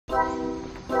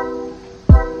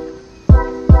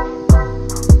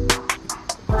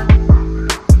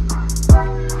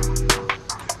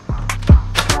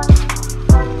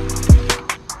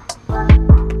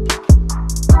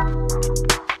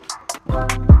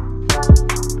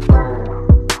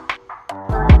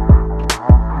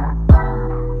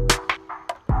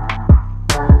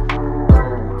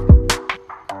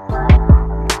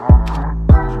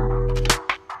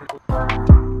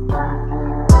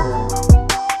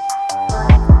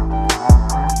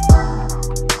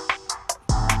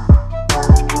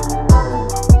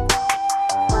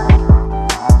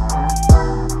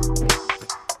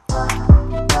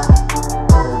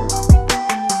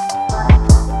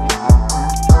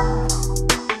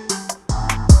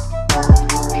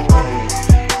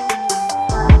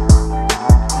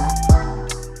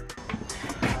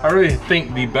really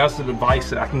think the best advice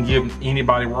that I can give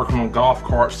anybody working on golf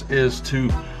carts is to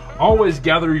always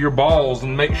gather your balls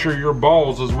and make sure your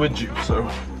balls is with you. So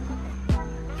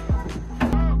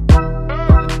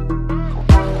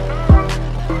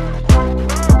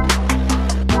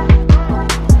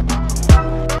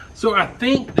I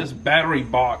think this battery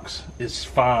box is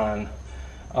fine.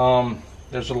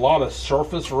 There's a lot of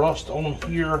surface rust on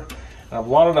here, and a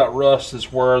lot of that rust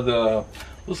is where the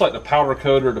looks like the powder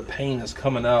coat or the paint is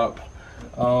coming up.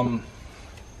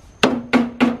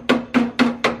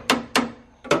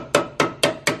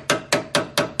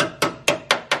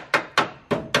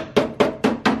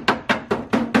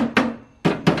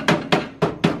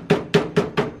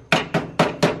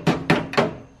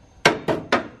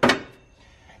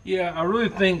 Yeah, I really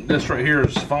think this right here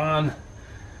is fine.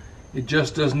 It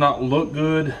just does not look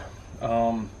good.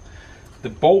 The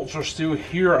bolts are still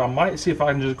here. I might see if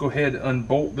I can just go ahead and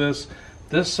unbolt this.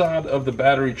 This side of the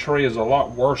battery tray is a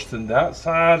lot worse than that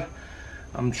side.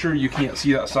 I'm sure you can't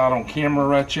see that side on camera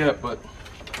right yet, but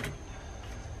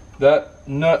that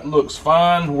nut looks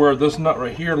fine, where this nut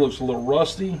right here looks a little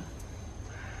rusty.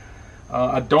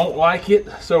 I don't like it,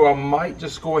 so I might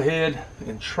just go ahead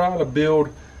and try to build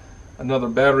another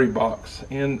battery box.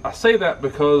 And I say that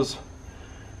because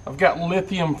I've got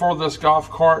lithium for this golf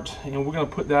cart, and we're going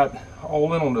to put that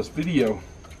all in on this video.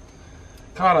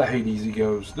 God, I hate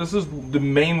EZGOs. This is the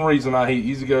main reason I hate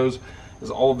EZGOs, is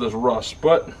all of this rust.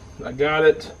 But I got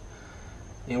it,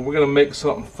 and we're going to make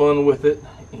something fun with it,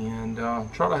 and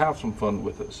try to have some fun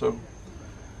with it. So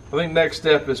I think next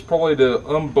step is probably to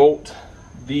unbolt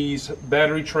these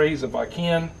battery trays if I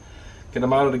can, get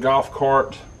them out of the golf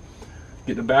cart,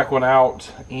 get the back one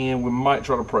out, and we might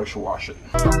try to pressure wash it.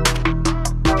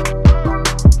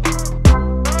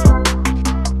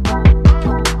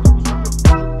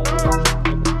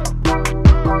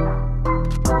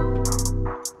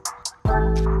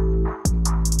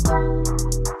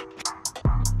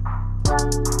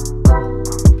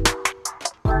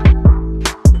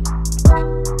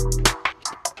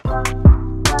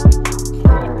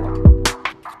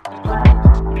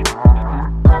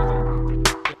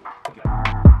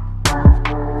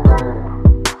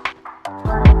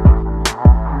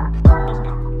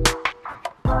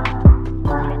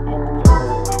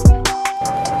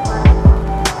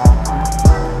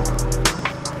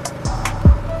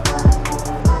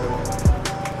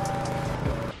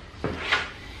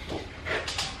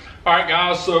 Alright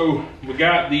guys, so we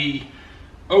got the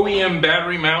OEM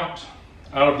battery mount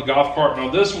out of the golf cart. Now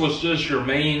this was just your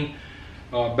main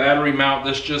battery mount.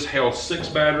 This just held 6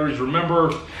 batteries.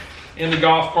 Remember, in the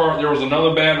golf cart there was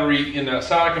another battery in that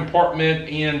side compartment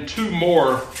and 2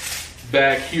 more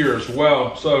back here as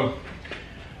well. So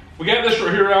we got this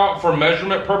right here out for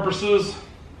measurement purposes.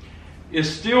 It's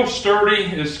still sturdy.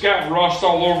 It's got rust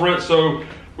all over it, so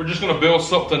we're just going to build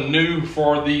something new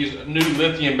for these new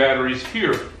lithium batteries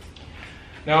here.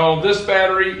 Now this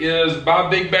battery is by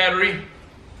BigBattery.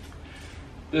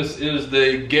 This is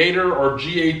the Gator or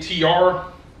GATR.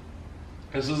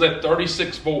 This is a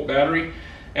 36 volt battery,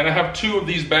 and I have 2 of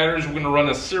these batteries we're going to run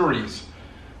a series.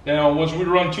 Now once we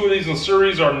run 2 of these in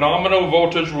series, our nominal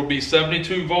voltage will be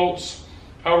 72 volts.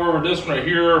 However, this one right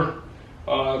here,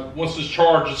 once it's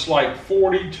charged, it's like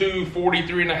 42,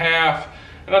 43 and a half,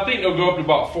 and I think they'll go up to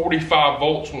about 45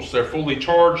 volts once they're fully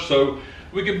charged. So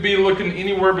we could be looking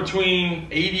anywhere between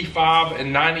 85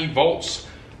 and 90 volts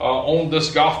on this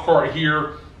golf cart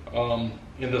here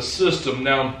in the system.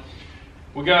 Now,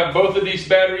 we got both of these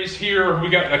batteries here. We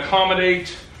got to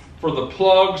accommodate for the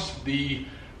plugs. The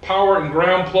power and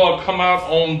ground plug come out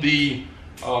on the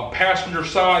passenger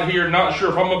side here. Not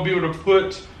sure if I'm going to be able to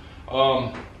put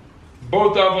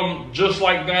both of them just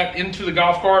like that into the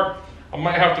golf cart. I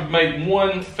might have to make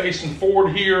one facing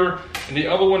forward here and the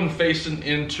other one facing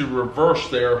into reverse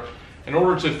there in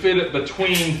order to fit it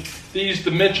between these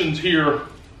dimensions here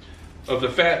of the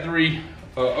factory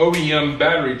OEM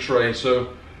battery tray.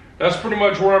 So that's pretty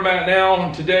much where I'm at now.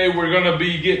 And today we're going to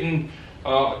be getting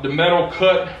the metal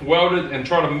cut, welded, and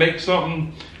try to make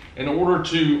something in order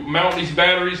to mount these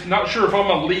batteries. Not sure if I'm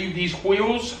going to leave these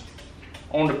wheels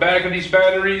on the back of these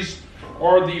batteries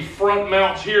or the front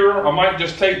mounts here. I might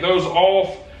just take those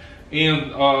off and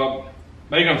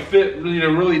make them fit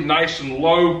really nice and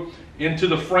low into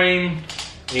the frame,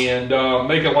 and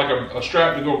make it like a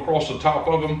strap to go across the top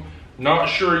of them. Not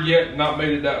sure yet, not made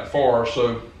it that far,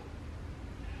 so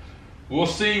we'll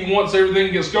see once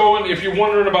everything gets going. If you're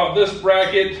wondering about this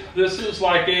bracket, this is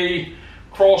like a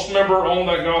cross member on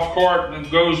that golf cart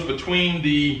that goes between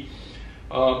the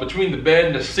bed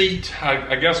and the seat.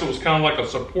 I guess it was kind of like a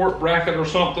support bracket or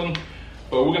something,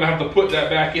 but we're gonna have to put that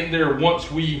back in there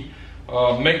once we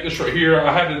make this right here.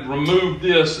 I had to remove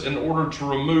this in order to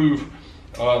remove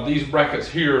these brackets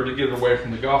here to get it away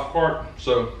from the golf cart.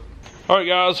 So, all right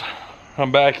guys,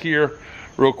 I'm back here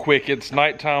real quick. It's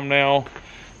nighttime now,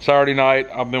 Saturday night.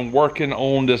 I've been working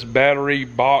on this battery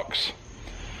box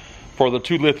for the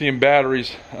 2 lithium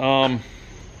batteries. The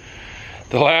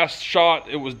last shot,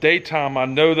 it was daytime. I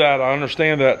know that, I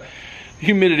understand that.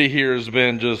 Humidity here has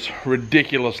been just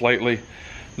ridiculous lately.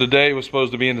 The day was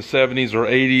supposed to be in the 70s or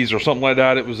 80s or something like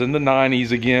that. It was in the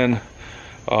 90s again.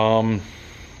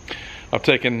 I've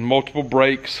taken multiple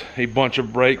breaks, a bunch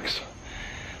of breaks.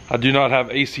 I do not have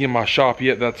AC in my shop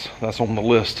yet. That's on the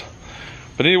list.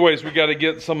 But anyways, we got to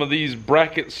get some of these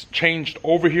brackets changed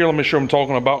over here. Let me show you what I'm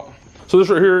talking about. So this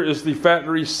right here is the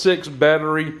factory 6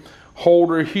 battery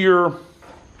holder here.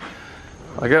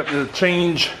 I got to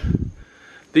change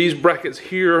these brackets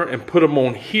here and put them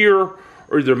on here,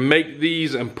 or either make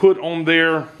these and put on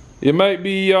there. It might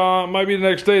be the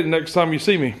next day, the next time you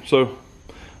see me. So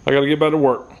I got to get back to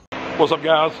work. What's up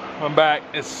guys? I'm back.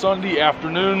 It's Sunday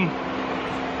afternoon.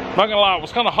 Not gonna lie, it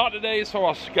was kind of hot today, so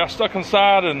I got stuck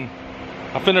inside and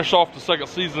I finished off the second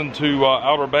season to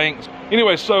Outer Banks.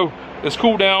 Anyway, so it's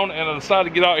cooled down and I decided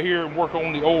to get out here and work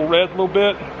on the old red a little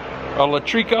bit.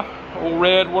 Letrika, old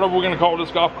red, whatever we're gonna call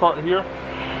this golf cart here.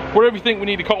 Whatever you think we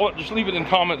need to call it, just leave it in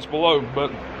comments below.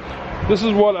 But this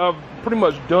is what I've pretty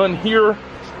much done here.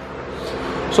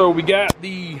 So we got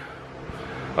the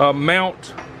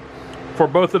mount for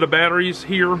both of the batteries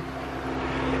here,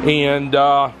 and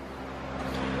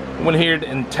went here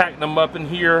and tacked them up in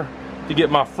here to get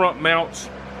my front mounts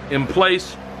in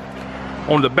place.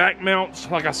 On the back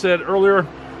mounts, like I said earlier,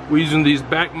 we're using these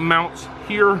back mounts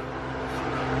here.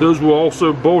 Those will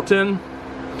also bolt in.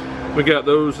 We got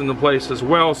those in the place as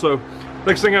well. So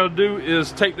next thing I gotta do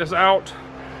is take this out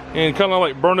and kind of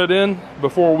like burn it in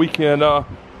before we can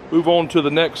move on to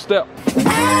the next step.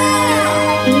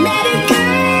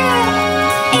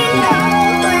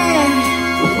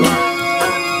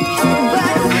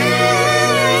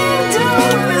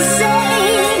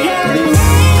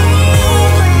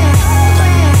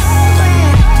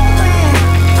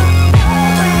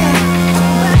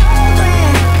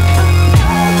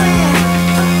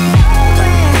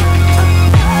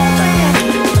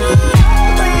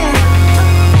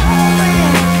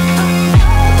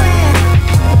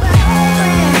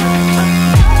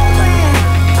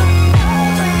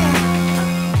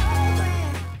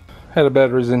 Had the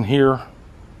batteries in here.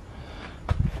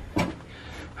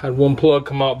 Had one plug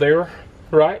come out there,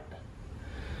 right?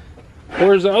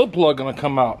 Where's the other plug gonna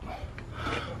come out?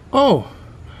 Oh,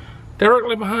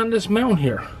 directly behind this mount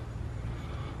here.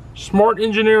 Smart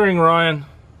engineering, Ryan.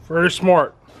 Very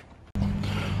smart.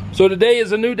 So today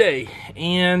is a new day,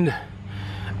 and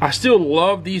I still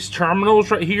love these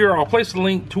terminals right here. I'll place a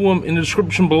link to them in the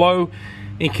description below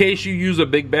in case you use a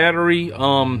big battery.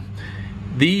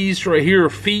 These right here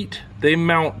feet, they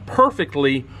mount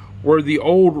perfectly where the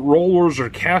old rollers or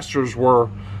casters were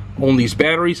on these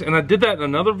batteries. And I did that in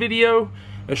another video.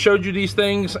 I showed you these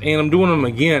things and I'm doing them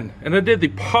again. And I did the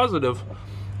positive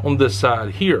on this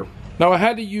side here. Now I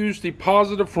had to use the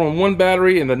positive from one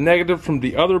battery and the negative from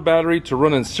the other battery to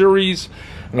run in series.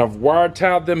 And I've wire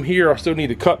tied them here. I still need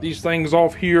to cut these things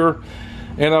off here.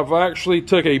 And I've actually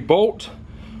took a bolt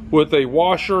with a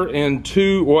washer and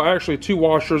two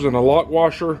washers and a lock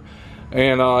washer,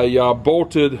 and I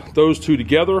bolted those two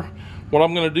together. What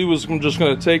I'm gonna do is I'm just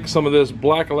gonna take some of this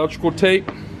black electrical tape.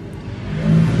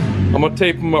 I'm gonna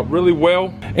tape them up really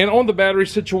well. And on the battery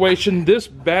situation, this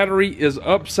battery is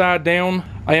upside down.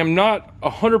 I am not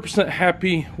 100%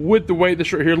 happy with the way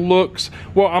this right here looks.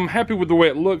 Well, I'm happy with the way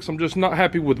it looks. I'm just not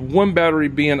happy with one battery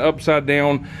being upside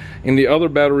down and the other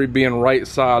battery being right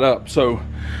side up. So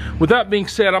with that being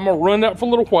said, I'm gonna run that for a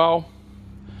little while.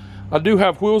 I do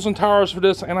have wheels and tires for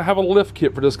this, and I have a lift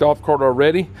kit for this golf cart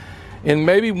already. And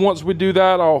maybe once we do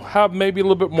that, I'll have maybe a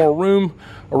little bit more room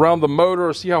around the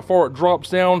motor, see how far it drops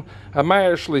down. I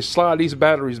might actually slide these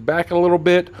batteries back a little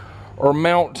bit, or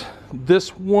mount this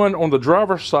one on the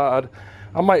driver's side.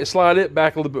 I might slide it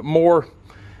back a little bit more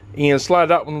and slide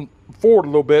that one forward a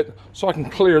little bit so I can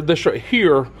clear this right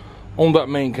here on that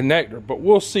main connector. But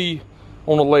we'll see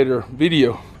on a later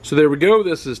video. So there we go.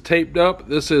 This is taped up.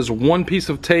 This is one piece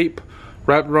of tape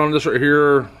wrapped around this right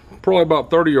here, probably about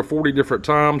 30 or 40 different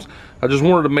times. I just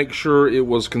wanted to make sure it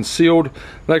was concealed.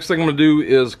 Next thing I'm gonna do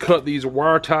is cut these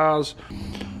wire ties.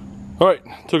 All right,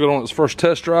 took it on its first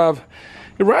test drive.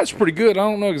 It rides pretty good. I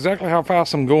don't know exactly how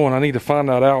fast I'm going. I need to find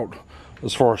that out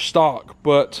as far as stock,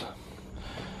 but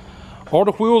all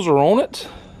the wheels are on it.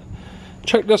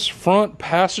 Check this front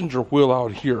passenger wheel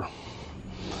out here.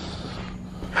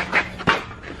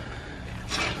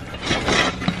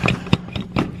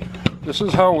 this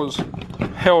is how it was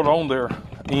held on there.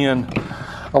 And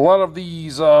a lot of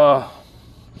these lug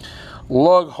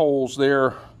holes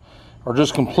there are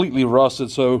just completely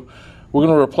rusted. So we're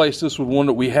gonna replace this with one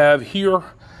that we have here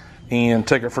and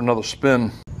take it for another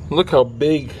spin. Look how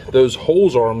big those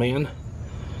holes are, man.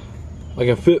 I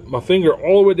can fit my finger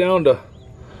all the way down to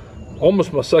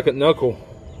almost my second knuckle.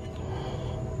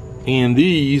 And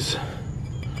these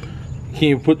can't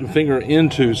even put the finger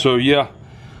into. So yeah,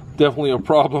 definitely a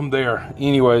problem there.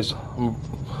 Anyways, I'm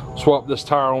gonna swap this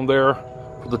tire on there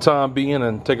for the time being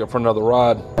and take it for another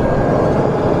ride.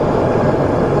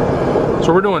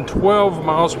 So we're doing 12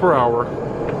 miles per hour.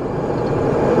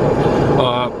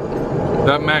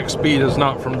 That max speed is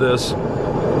not from this.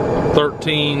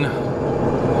 13.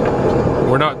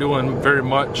 We're not doing very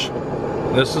much.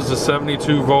 This is a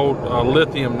 72 volt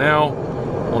lithium now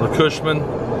on a Cushman.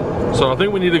 So I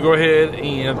think we need to go ahead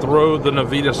and throw the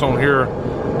Navitas on here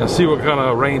and see what kind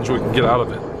of range we can get out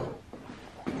of it.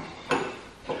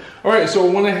 All right, so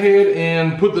I went ahead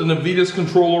and put the Navitas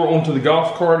controller onto the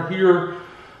golf cart here.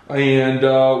 And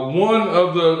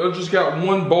I just got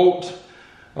one bolt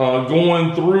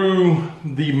going through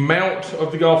the mount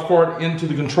of the golf cart into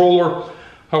the controller.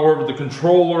 However, the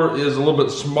controller is a little bit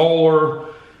smaller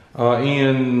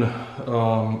in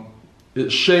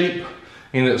its shape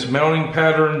and its mounting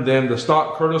pattern than the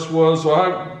stock Curtis was. So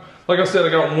like I said, I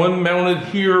got one mounted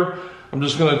here. I'm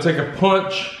just gonna take a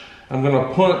punch. I'm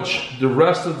gonna punch the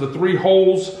rest of the 3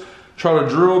 holes, try to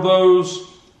drill those,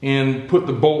 and put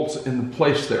the bolts in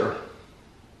place there.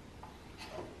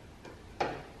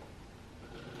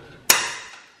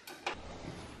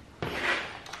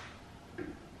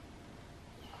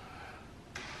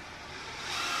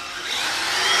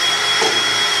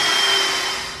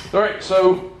 All right,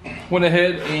 so went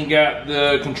ahead and got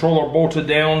the controller bolted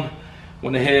down,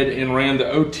 went ahead and ran the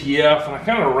OTF, and I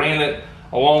kind of ran it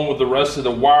along with the rest of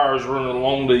the wires running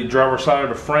along the driver's side of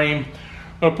the frame.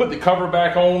 I'm gonna put the cover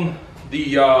back on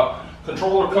the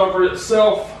controller cover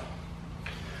itself,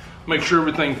 make sure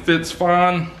everything fits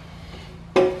fine.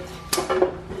 It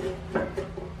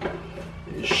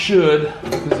should,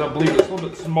 because I believe it's a little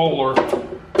bit smaller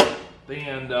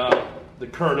than the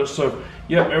Curtis. So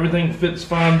yep, everything fits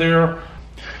fine there.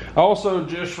 I also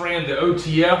just ran the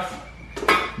OTF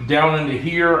down into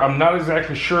here. I'm not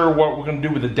exactly sure what we're gonna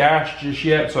do with the dash just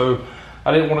yet, so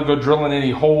I didn't want to go drilling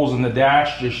any holes in the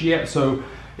dash just yet. So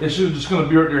it's just gonna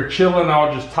be right there chilling.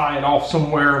 I'll just tie it off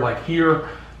somewhere like here,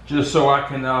 just so I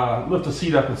can lift the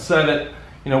seat up and set it,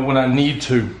 you know, when I need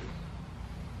to.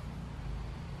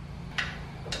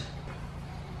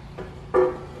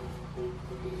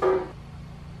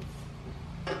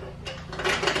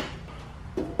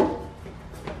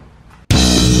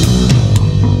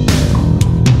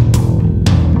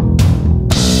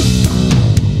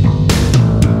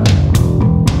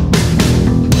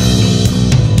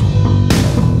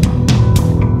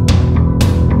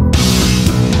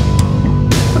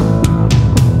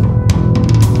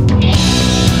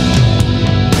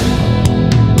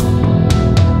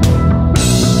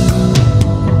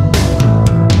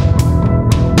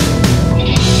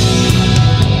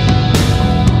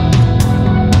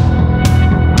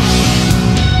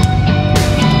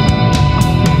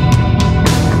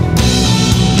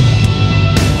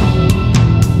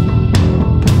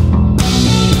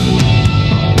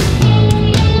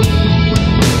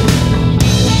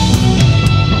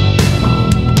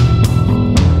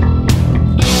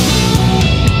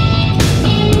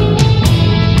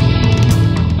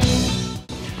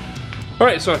 All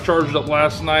right, so I charged up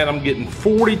last night. I'm getting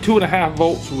 42.5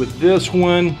 volts with this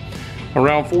one,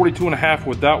 around 42.5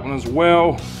 with that one as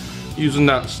well, using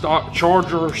that stock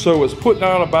charger. So it's putting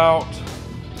out about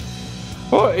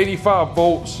 85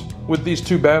 volts with these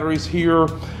 2 batteries here.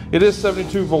 It is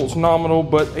 72 volts nominal,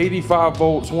 but 85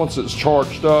 volts once it's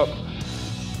charged up.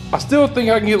 I still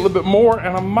think I can get a little bit more,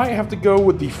 and I might have to go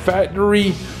with the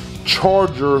factory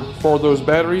charger for those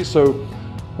batteries. So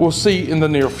we'll see in the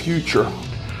near future.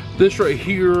 This right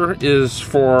here is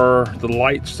for the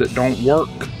lights that don't work.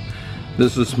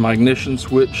 This is my ignition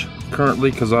switch currently,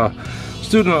 because I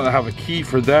still don't have a key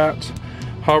for that.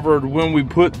 However, when we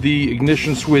put the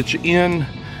ignition switch in,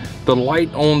 the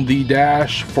light on the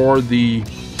dash for the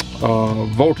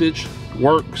voltage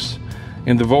works,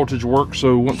 and the voltage works.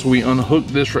 So once we unhook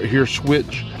this right here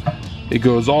switch, it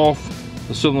goes off,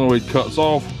 the solenoid cuts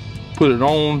off, put it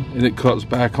on, and it cuts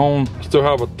back on. Still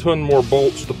have a ton more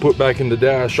bolts to put back in the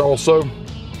dash also,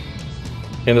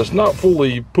 and it's not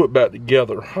fully put back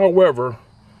together. However,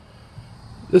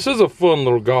 this is a fun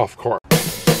little golf cart.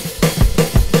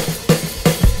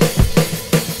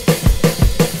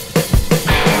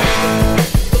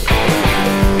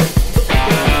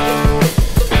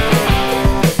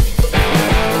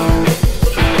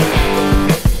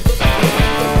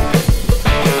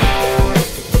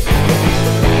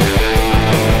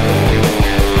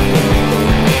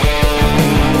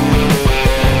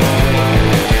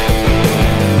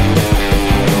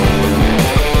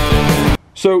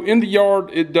 So in the yard,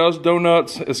 it does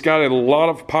donuts. It's got a lot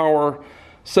of power.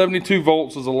 72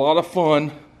 volts is a lot of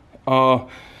fun.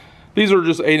 These are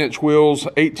just 8-inch wheels,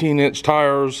 18-inch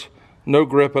tires, no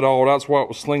grip at all. That's why it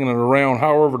was slinging it around.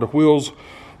 However, the wheels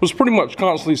was pretty much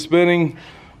constantly spinning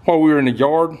while we were in the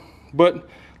yard. But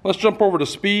let's jump over to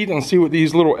speed and see what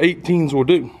these little 18s will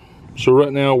do. So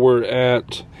right now we're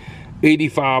at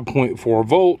 85.4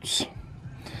 volts.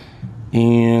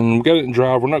 And we got it in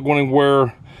drive. We're not going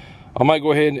anywhere. I might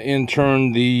go ahead and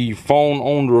turn the phone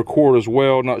on to record as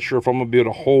well. Not sure if I'm going to be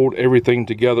able to hold everything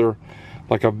together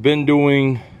like I've been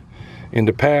doing in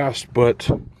the past, but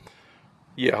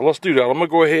yeah, let's do that. I'm going to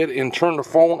go ahead and turn the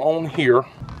phone on here.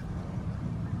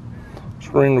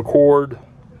 Screen record,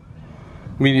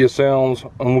 media sounds,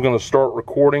 and we're going to start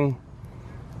recording.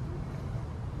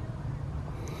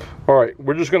 All right,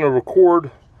 we're just going to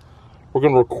record. We're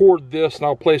going to record this, and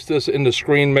I'll place this in the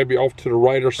screen, maybe off to the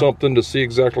right or something, to see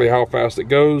exactly how fast it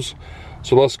goes.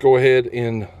 So let's go ahead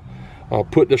and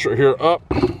put this right here up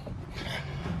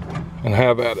and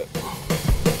have at it.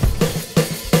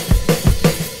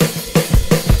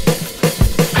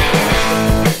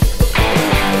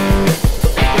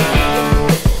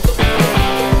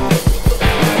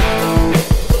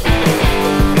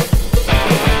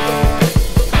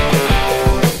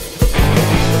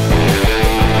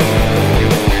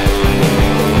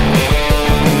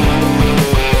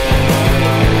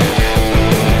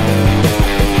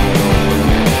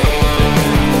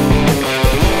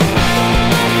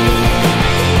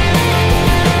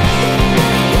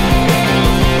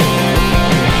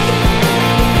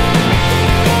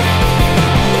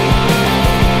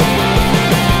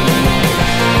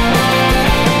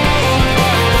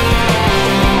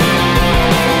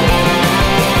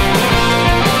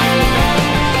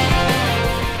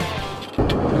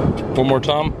 One more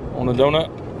time on the donut.